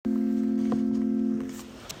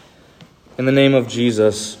In the name of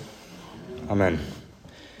Jesus, amen.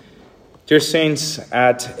 Dear saints,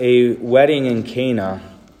 at a wedding in Cana,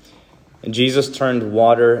 Jesus turned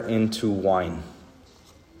water into wine.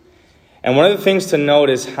 And one of the things to note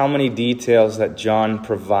is how many details that John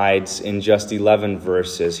provides in just 11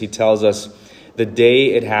 verses. He tells us the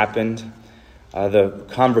day it happened, the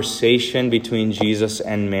conversation between Jesus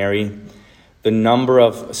and Mary, the number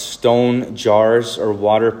of stone jars or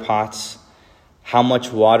water pots, how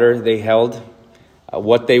much water they held,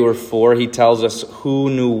 what they were for. He tells us who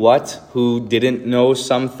knew what, who didn't know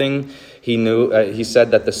something. He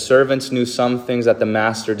said that the servants knew some things, that the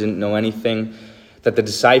master didn't know anything, that the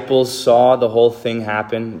disciples saw the whole thing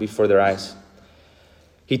happen before their eyes.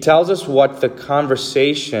 He tells us what the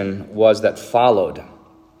conversation was that followed.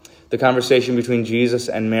 The conversation between Jesus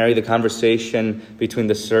and Mary, the conversation between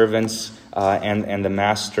the servants and the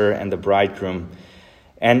master and the bridegroom.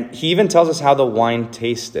 And he even tells us how the wine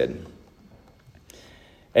tasted.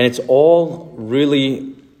 And it's all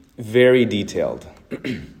really very detailed.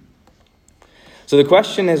 So the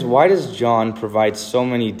question is, why does John provide so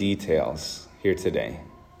many details here today?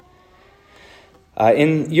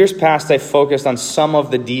 In years past, I focused on some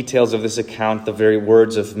of the details of this account, the very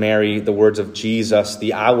words of Mary, the words of Jesus,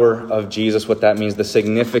 the hour of Jesus, what that means, the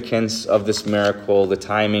significance of this miracle, the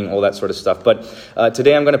timing, all that sort of stuff. But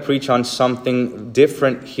today I'm going to preach on something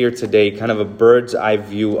different here today, kind of a bird's eye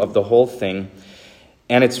view of the whole thing.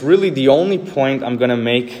 And it's really the only point I'm going to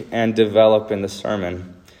make and develop in the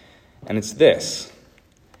sermon. And it's this: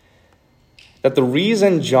 that the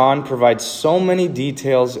reason John provides so many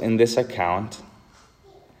details in this account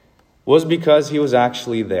was because he was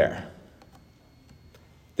actually there.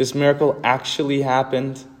 This miracle actually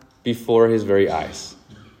happened before his very eyes.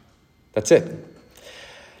 That's it.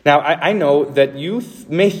 Now, I know that you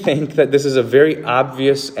may think that this is a very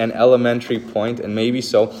obvious and elementary point, and maybe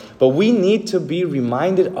so, but we need to be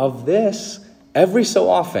reminded of this every so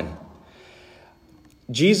often.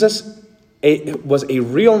 Jesus was a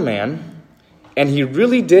real man, and he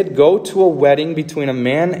really did go to a wedding between a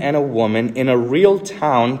man and a woman in a real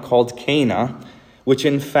town called Cana, which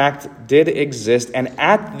in fact did exist. And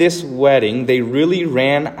at this wedding, they really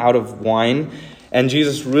ran out of wine, and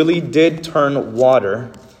Jesus really did turn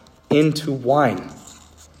water into wine.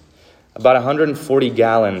 About 140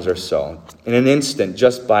 gallons or so in an instant,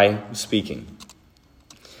 just by speaking.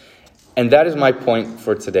 And that is my point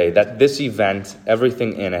for today, that this event,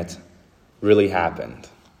 everything in it, really happened.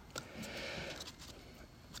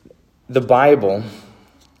 The Bible,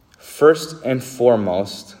 first and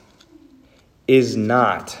foremost, is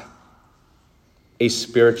not a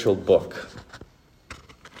spiritual book.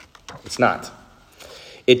 It's not.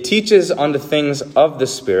 It teaches on the things of the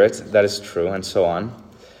Spirit, that is true, and so on.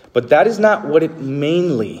 But that is not what it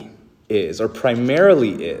mainly is, or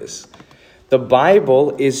primarily is. The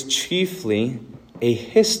Bible is chiefly a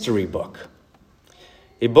history book.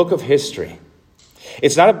 A book of history.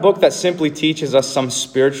 It's not a book that simply teaches us some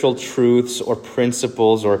spiritual truths or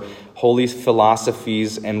principles or holy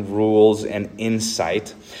philosophies and rules and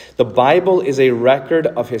insight. The Bible is a record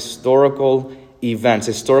of historical events,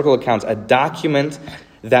 historical accounts, a document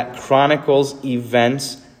that chronicles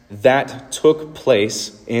events that took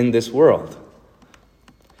place in this world.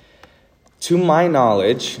 To my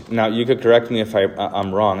knowledge, now you could correct me if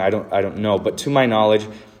I'm wrong, I don't know, but to my knowledge,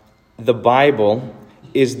 the Bible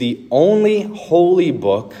is the only holy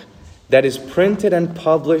book that is printed and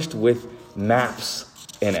published with maps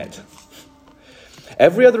in it.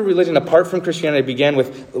 Every other religion, apart from Christianity, began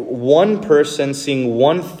with one person seeing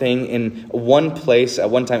one thing in one place at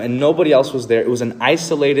one time, and nobody else was there. It was an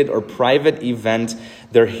isolated or private event.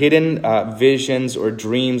 They're hidden visions or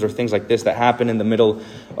dreams or things like this that happen in the middle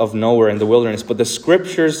of nowhere in the wilderness. But the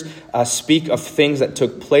scriptures speak of things that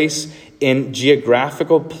took place in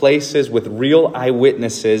geographical places with real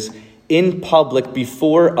eyewitnesses in public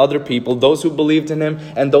before other people, those who believed in him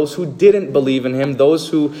and those who didn't believe in him, those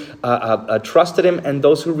who trusted him and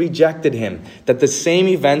those who rejected him. That the same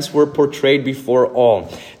events were portrayed before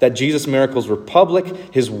all. That Jesus' miracles were public,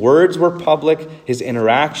 his words were public, his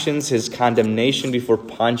interactions, his condemnation before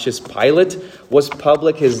Pontius Pilate was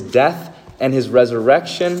public, his death and his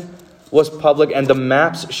resurrection was public, and the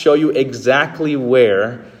maps show you exactly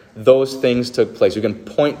where those things took place. You can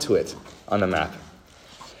point to it on the map.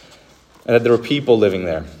 And that there were people living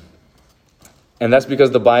there. And that's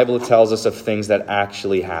because the Bible tells us of things that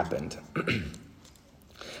actually happened.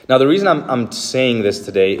 Now, the reason I'm saying this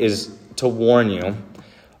today is to warn you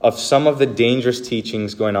of some of the dangerous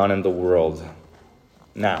teachings going on in the world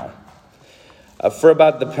now. For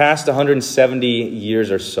about the past 170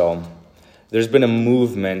 years or so, there's been a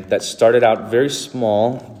movement that started out very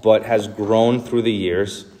small but has grown through the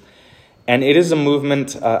years. And it is a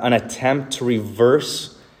movement, an attempt to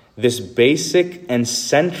reverse this basic and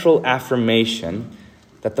central affirmation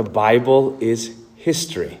that the Bible is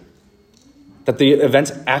history, that the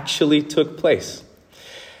events actually took place.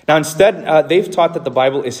 Now, instead, they've taught that the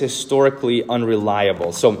Bible is historically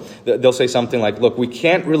unreliable. So they'll say something like, look, we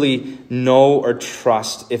can't really know or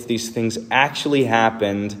trust if these things actually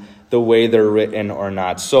happened the way they're written or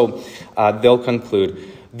not. So they'll conclude,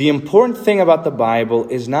 the important thing about the Bible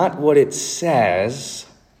is not what it says,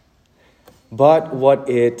 but what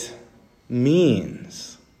it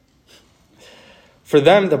means. For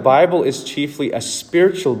them, the Bible is chiefly a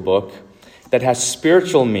spiritual book that has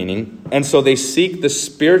spiritual meaning, and so they seek the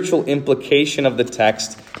spiritual implication of the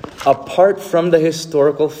text apart from the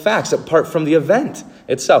historical facts, apart from the event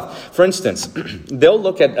itself. For instance, they'll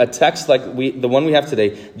look at a text like the one we have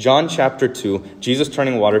today, John chapter 2, Jesus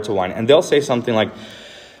turning water to wine, and they'll say something like,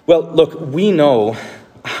 well, look, we know,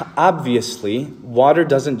 obviously, water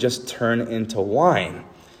doesn't just turn into wine.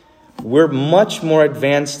 We're much more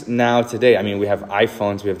advanced now today. I mean, we have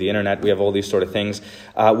iPhones, we have the internet, we have all these sort of things.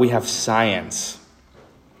 We have science.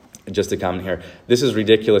 Just to comment here, this is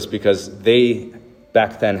ridiculous because they,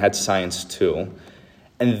 back then, had science too.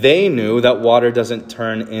 And they knew that water doesn't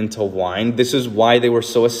turn into wine. This is why they were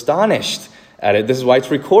so astonished at it. This is why it's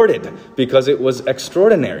recorded, because it was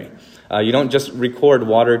extraordinary. You don't just record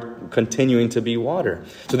water continuing to be water.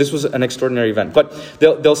 So this was an extraordinary event. But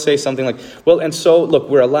they'll say something like, well, and so, look,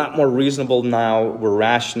 we're a lot more reasonable now. We're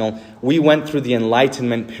rational. We went through the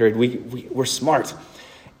Enlightenment period. We're smart.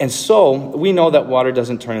 And so we know that water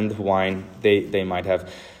doesn't turn into wine. They might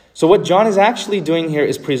have. So what John is actually doing here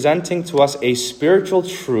is presenting to us a spiritual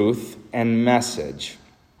truth and message.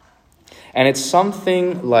 And it's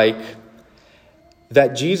something like that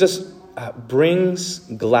Jesus brings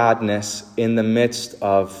gladness in the midst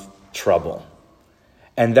of trouble.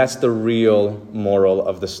 And that's the real moral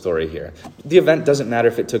of the story here. The event doesn't matter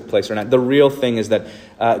if it took place or not. The real thing is that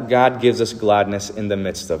God gives us gladness in the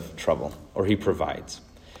midst of trouble, or he provides.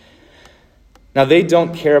 Now, they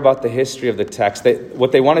don't care about the history of the text.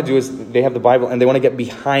 What they want to do is they have the Bible and they want to get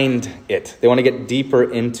behind it. They want to get deeper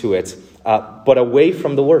into it, but away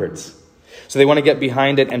from the words. So they want to get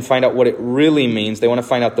behind it and find out what it really means. They want to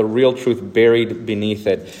find out the real truth buried beneath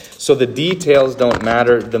it. So the details don't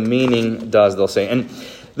matter. The meaning does, they'll say. And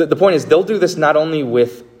the point is, they'll do this not only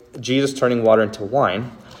with Jesus turning water into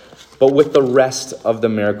wine, but with the rest of the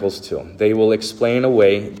miracles too. They will explain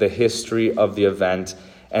away the history of the event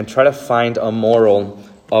and try to find a moral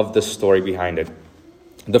of the story behind it.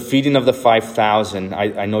 The feeding of the 5,000,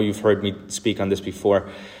 I know you've heard me speak on this before,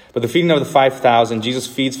 but the feeding of the 5,000, Jesus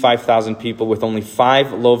feeds 5,000 people with only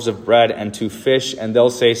 5 loaves of bread and 2 fish, and they'll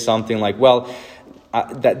say something like, well,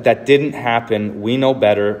 that didn't happen. We know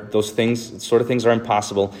better. Those sort of things are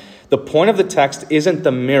impossible. The point of the text isn't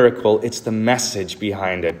the miracle, it's the message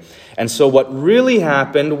behind it. And so what really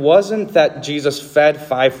happened wasn't that Jesus fed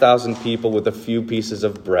 5,000 people with a few pieces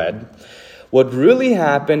of bread. What really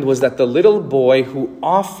happened was that the little boy who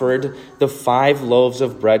offered the 5 loaves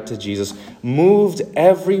of bread to Jesus moved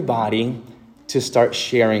everybody to start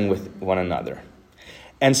sharing with one another.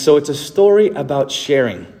 And so it's a story about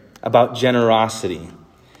sharing, about generosity.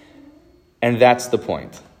 And that's the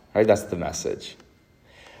point, right? That's the message.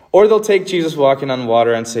 Or they'll take Jesus walking on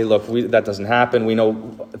water and say, look, that doesn't happen. We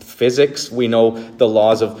know physics. We know the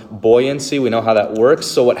laws of buoyancy. We know how that works.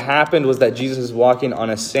 So what happened was that Jesus is walking on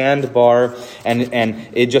a sandbar, and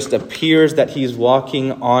it just appears that he's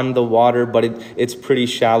walking on the water, but it's pretty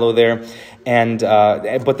shallow there.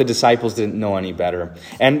 But the disciples didn't know any better.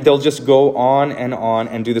 And they'll just go on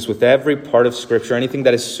and do this with every part of Scripture. Anything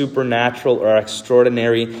that is supernatural or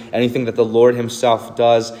extraordinary, anything that the Lord himself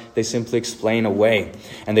does, they simply explain away.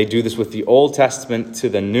 And they do this with the Old Testament to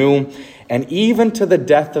the New. And even to the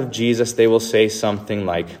death of Jesus, they will say something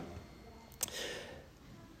like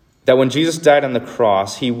that when Jesus died on the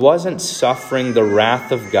cross, he wasn't suffering the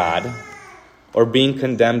wrath of God or being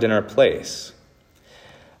condemned in our place.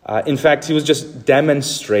 In fact, he was just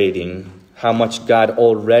demonstrating how much God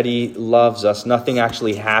already loves us. Nothing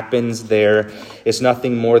actually happens there. It's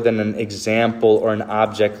nothing more than an example or an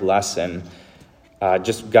object lesson.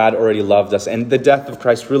 Just God already loved us. And the death of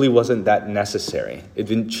Christ really wasn't that necessary. It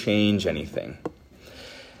didn't change anything.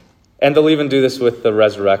 And they'll even do this with the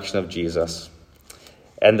resurrection of Jesus.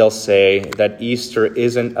 And they'll say that Easter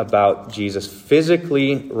isn't about Jesus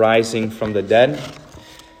physically rising from the dead,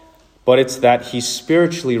 but it's that he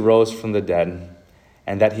spiritually rose from the dead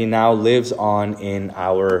and that he now lives on in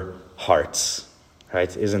our hearts.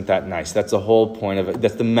 Right? Isn't that nice? That's the whole point of it.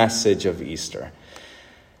 That's the message of Easter.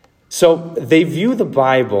 So they view the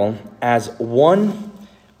Bible as one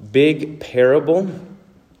big parable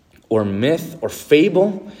or myth or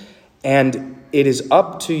fable, and it is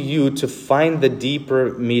up to you to find the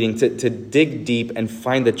deeper meaning, to dig deep and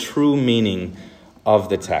find the true meaning of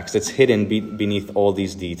the text. It's hidden beneath all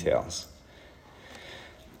these details.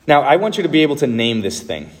 Now, I want you to be able to name this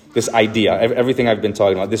thing, this idea, everything I've been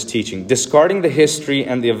talking about, this teaching, discarding the history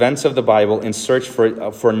and the events of the Bible in search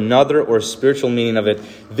for another or spiritual meaning of it.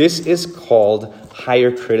 This is called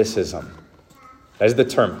higher criticism. That is the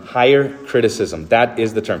term, higher criticism. That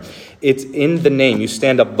is the term. It's in the name. You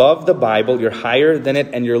stand above the Bible, you're higher than it,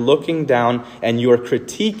 and you're looking down and you are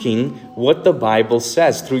critiquing what the Bible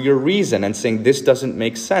says through your reason and saying this doesn't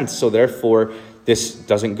make sense, so therefore this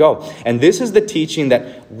doesn't go. And this is the teaching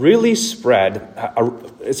that really spread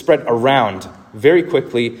around very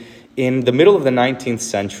quickly in the middle of the 19th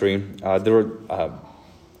century. There were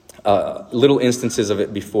little instances of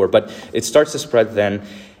it before, but it starts to spread then.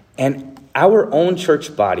 And our own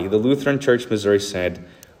church body, the Lutheran Church Missouri Synod,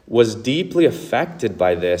 was deeply affected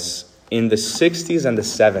by this in the 60s and the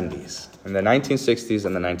 70s, in the 1960s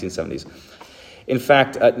and the 1970s. In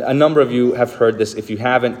fact, a number of you have heard this. If you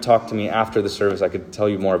haven't, talked to me after the service. I could tell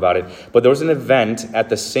you more about it. But there was an event at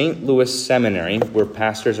the St. Louis Seminary where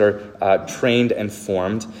pastors are trained and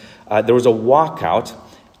formed. There was a walkout,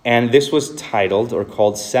 and this was titled or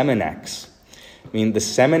called Seminex, meaning the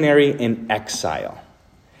seminary in exile.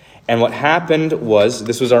 And what happened was,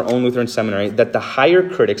 this was our own Lutheran seminary, that the higher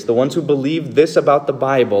critics, the ones who believed this about the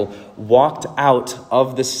Bible, walked out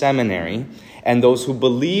of the seminary, and those who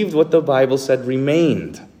believed what the Bible said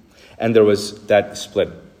remained. And there was that split.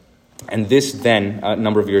 And this then, a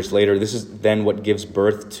number of years later, this is then what gives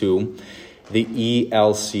birth to the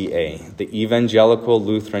ELCA, the Evangelical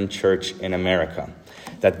Lutheran Church in America.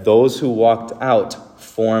 That those who walked out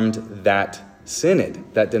formed that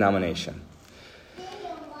synod, that denomination.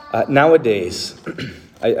 Nowadays,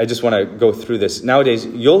 I just want to go through this. Nowadays,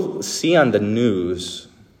 you'll see on the news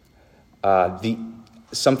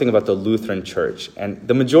something about the Lutheran Church. And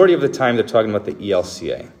the majority of the time, they're talking about the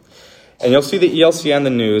ELCA. And you'll see the ELCA on the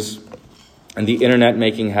news and the internet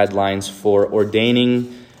making headlines for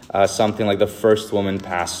ordaining something like the first woman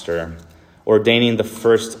pastor, ordaining the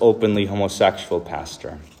first openly homosexual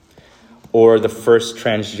pastor, or the first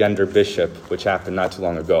transgender bishop, which happened not too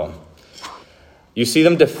long ago. You see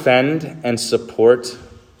them defend and support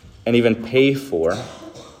and even pay for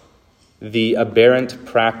the aberrant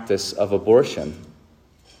practice of abortion.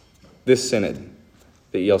 This synod,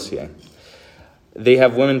 the ELCA. They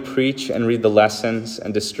have women preach and read the lessons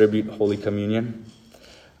and distribute Holy Communion.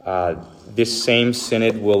 This same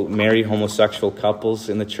synod will marry homosexual couples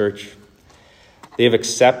in the church. They have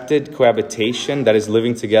accepted cohabitation, that is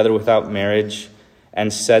living together without marriage,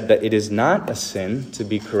 and said that it is not a sin to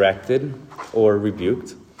be corrected or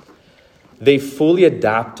rebuked. They fully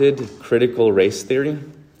adopted critical race theory.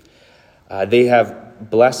 They have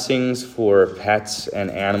blessings for pets and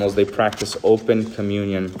animals. They practice open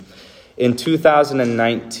communion. In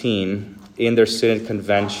 2019, in their synod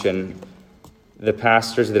convention, the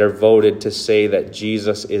pastors that are voted to say that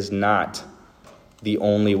Jesus is not the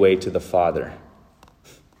only way to the Father.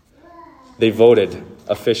 They voted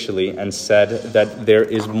officially and said that there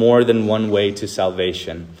is more than one way to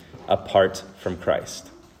salvation apart from Christ.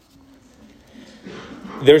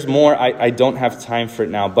 There's more. I don't have time for it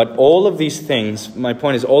now. But all of these things, my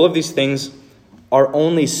point is, all of these things are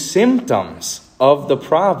only symptoms of the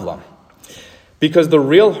problem. Because the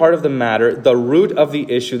real heart of the matter, the root of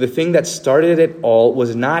the issue, the thing that started it all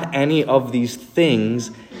was not any of these things.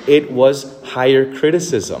 It was higher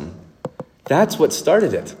criticism. That's what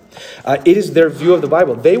started it. It is their view of the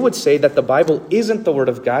Bible. They would say that the Bible isn't the Word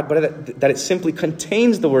of God, but that it simply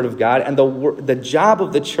contains the Word of God. And the job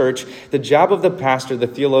of the church, the job of the pastor, the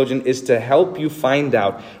theologian, is to help you find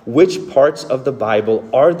out which parts of the Bible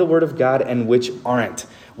are the Word of God and which aren't.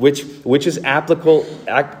 Which is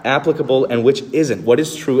applicable and which isn't. What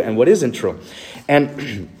is true and what isn't true.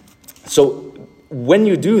 And so when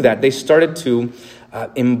you do that, they started to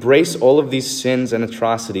embrace all of these sins and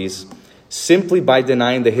atrocities simply by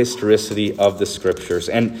denying the historicity of the Scriptures.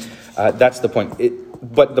 And that's the point.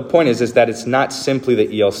 But the point is that it's not simply the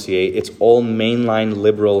ELCA. It's all mainline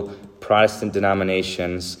liberal Protestant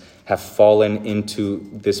denominations have fallen into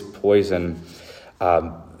this poison.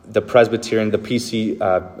 The Presbyterian, the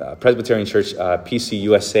Presbyterian Church,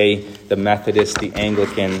 PCUSA, the Methodists, the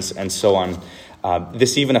Anglicans, and so on.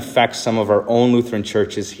 This even affects some of our own Lutheran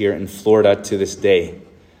churches here in Florida to this day.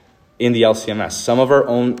 In the LCMS, some of our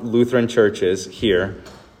own Lutheran churches here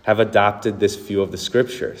have adopted this view of the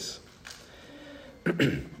Scriptures.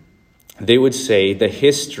 They would say the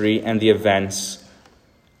history and the events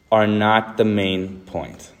are not the main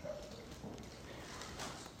point.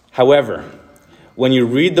 However, when you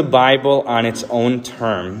read the Bible on its own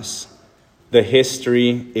terms, the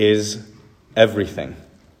history is everything.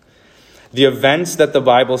 The events that the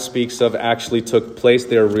Bible speaks of actually took place.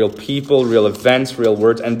 They are real people, real events, real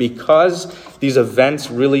words. And because these events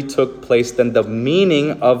really took place, then the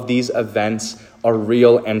meaning of these events are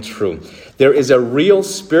real and true. There is a real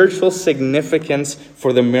spiritual significance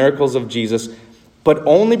for the miracles of Jesus, but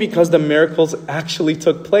only because the miracles actually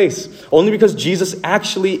took place. Only because Jesus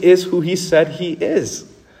actually is who he said he is.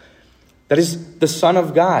 That is the Son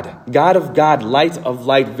of God, God of God, light of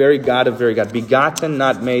light, very God of very God, begotten,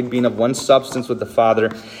 not made, being of one substance with the Father.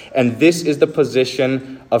 And this is the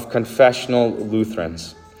position of confessional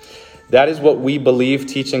Lutherans. That is what we believe,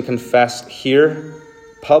 teach, and confess here,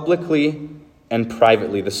 publicly and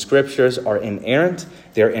privately. The Scriptures are inerrant,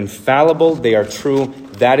 they're infallible, they are true.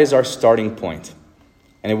 That is our starting point,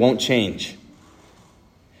 and it won't change.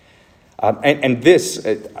 And this,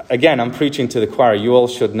 again, I'm preaching to the choir. You all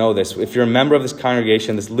should know this. If you're a member of this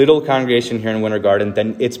congregation, this little congregation here in Winter Garden,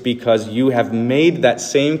 then it's because you have made that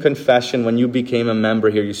same confession when you became a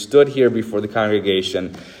member here. You stood here before the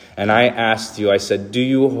congregation, and I asked you, I said, do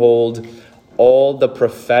you hold all the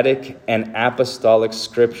prophetic and apostolic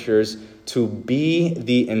Scriptures to be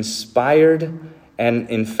the inspired and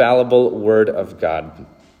infallible Word of God?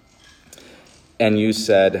 And you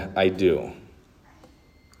said, I do.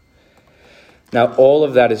 Now, all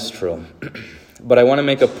of that is true, but I want to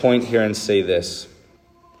make a point here and say this,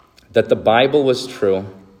 that the Bible was true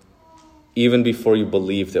even before you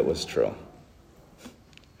believed it was true.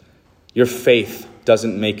 Your faith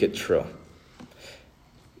doesn't make it true.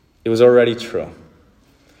 It was already true.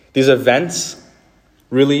 These events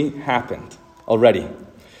really happened already.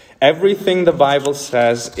 Everything the Bible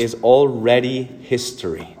says is already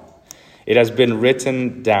history. It has been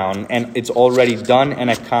written down, and it's already done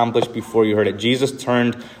and accomplished before you heard it. Jesus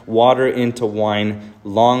turned water into wine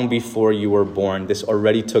long before you were born. This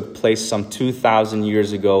already took place some 2,000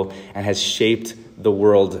 years ago and has shaped the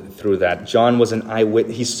world through that. John was an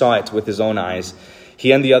eyewitness. He saw it with his own eyes.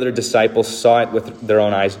 He and the other disciples saw it with their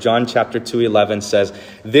own eyes. John chapter 2:11 says,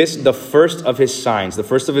 this, the first of his signs, the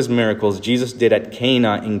first of his miracles, Jesus did at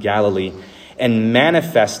Cana in Galilee and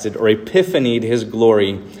manifested or epiphanied his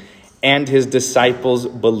glory, and his disciples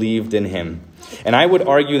believed in him. And I would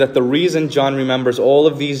argue that the reason John remembers all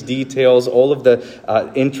of these details, all of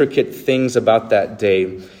the intricate things about that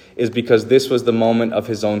day, is because this was the moment of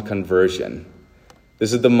his own conversion.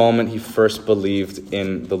 This is the moment he first believed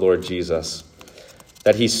in the Lord Jesus.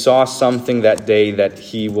 That he saw something that day that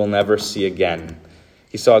he will never see again.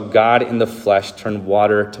 He saw God in the flesh turn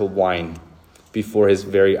water to wine before his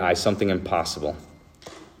very eyes, something impossible.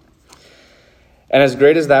 And as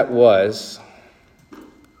great as that was,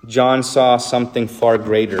 John saw something far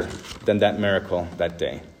greater than that miracle that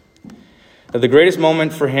day. Now, the greatest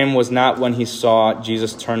moment for him was not when he saw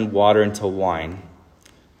Jesus turn water into wine,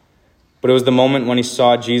 but it was the moment when he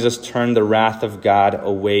saw Jesus turn the wrath of God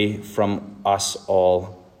away from us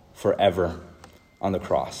all forever on the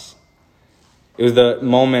cross. It was the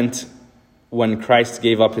moment when Christ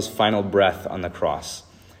gave up his final breath on the cross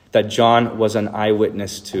that John was an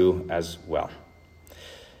eyewitness to as well.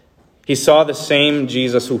 He saw the same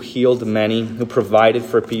Jesus who healed many, who provided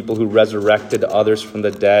for people, who resurrected others from the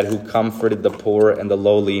dead, who comforted the poor and the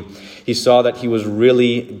lowly. He saw that he was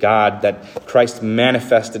really God, that Christ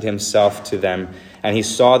manifested himself to them. And he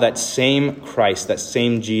saw that same Christ, that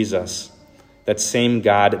same Jesus, that same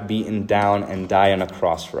God beaten down and die on a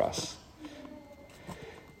cross for us.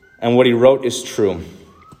 And what he wrote is true.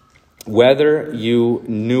 Whether you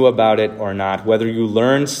knew about it or not, whether you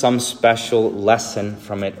learned some special lesson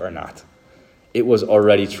from it or not, it was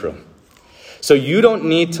already true. So you don't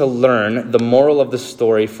need to learn the moral of the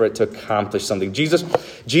story for it to accomplish something.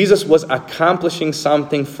 Jesus was accomplishing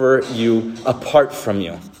something for you apart from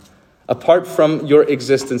you. Apart from your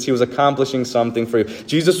existence, he was accomplishing something for you.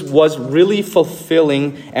 Jesus was really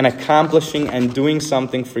fulfilling and accomplishing and doing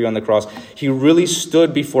something for you on the cross. He really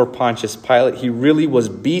stood before Pontius Pilate. He really was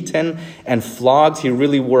beaten and flogged. He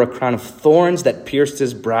really wore a crown of thorns that pierced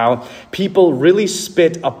his brow. People really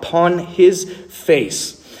spit upon his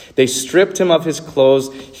face. They stripped him of his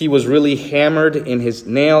clothes. He was really hammered in his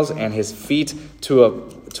nails and his feet to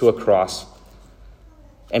a cross.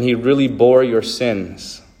 And he really bore your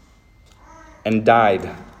sins and died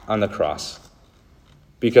on the cross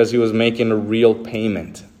because he was making a real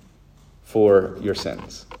payment for your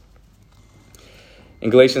sins. In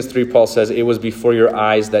Galatians 3, Paul says, "It was before your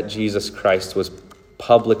eyes that Jesus Christ was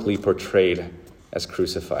publicly portrayed as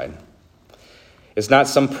crucified." It's not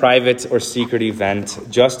some private or secret event.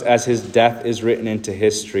 Just as his death is written into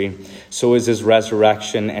history, so is his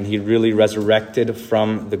resurrection, and he really resurrected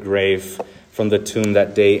from the grave, from the tomb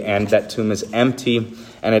that day, and that tomb is empty,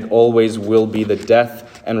 and it always will be. The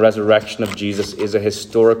death and resurrection of Jesus is a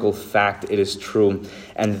historical fact. It is true,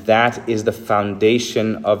 and that is the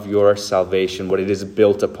foundation of your salvation, what it is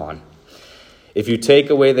built upon. If you take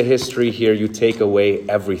away the history here, you take away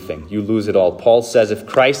everything. You lose it all. Paul says if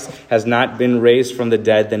Christ has not been raised from the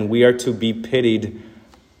dead, then we are to be pitied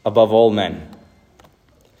above all men.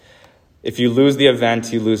 If you lose the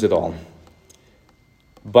event, you lose it all.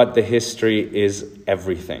 But the history is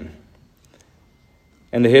everything.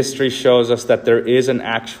 And the history shows us that there is an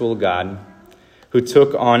actual God who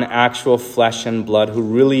took on actual flesh and blood, who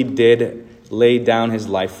really did lay down his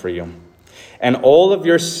life for you. And all of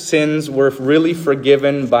your sins were really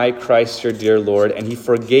forgiven by Christ, your dear Lord. And he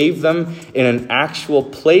forgave them in an actual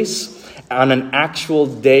place, on an actual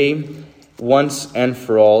day, once and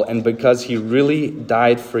for all. And because he really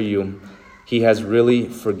died for you, he has really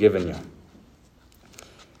forgiven you.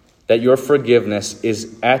 That your forgiveness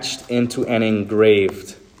is etched into and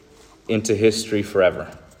engraved into history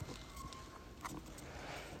forever.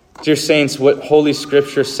 Dear saints, what Holy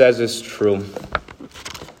Scripture says is true.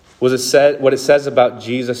 What it says about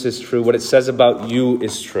Jesus is true. What it says about you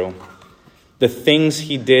is true. The things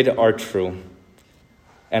he did are true.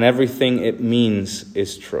 And everything it means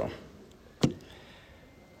is true.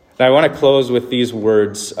 Now I want to close with these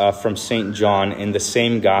words from St. John in the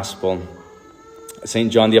same gospel.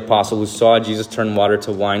 St. John the Apostle, who saw Jesus turn water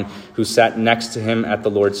to wine, who sat next to him at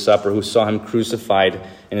the Lord's Supper, who saw him crucified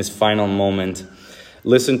in his final moment.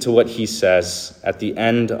 Listen to what he says. At the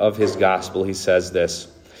end of his gospel, he says this: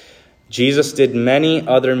 Jesus did many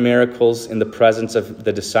other miracles in the presence of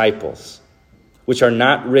the disciples, which are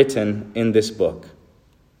not written in this book.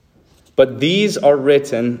 But these are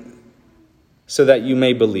written so that you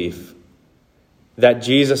may believe that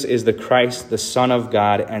Jesus is the Christ, the Son of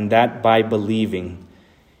God, and that by believing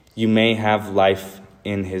you may have life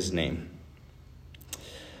in his name.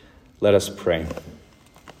 Let us pray.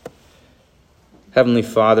 Heavenly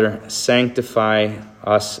Father, sanctify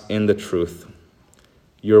us in the truth.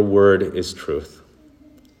 Your word is truth.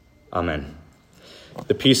 Amen.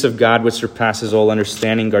 The peace of God, which surpasses all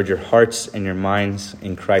understanding, guard your hearts and your minds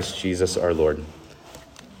in Christ Jesus our Lord.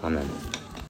 Amen.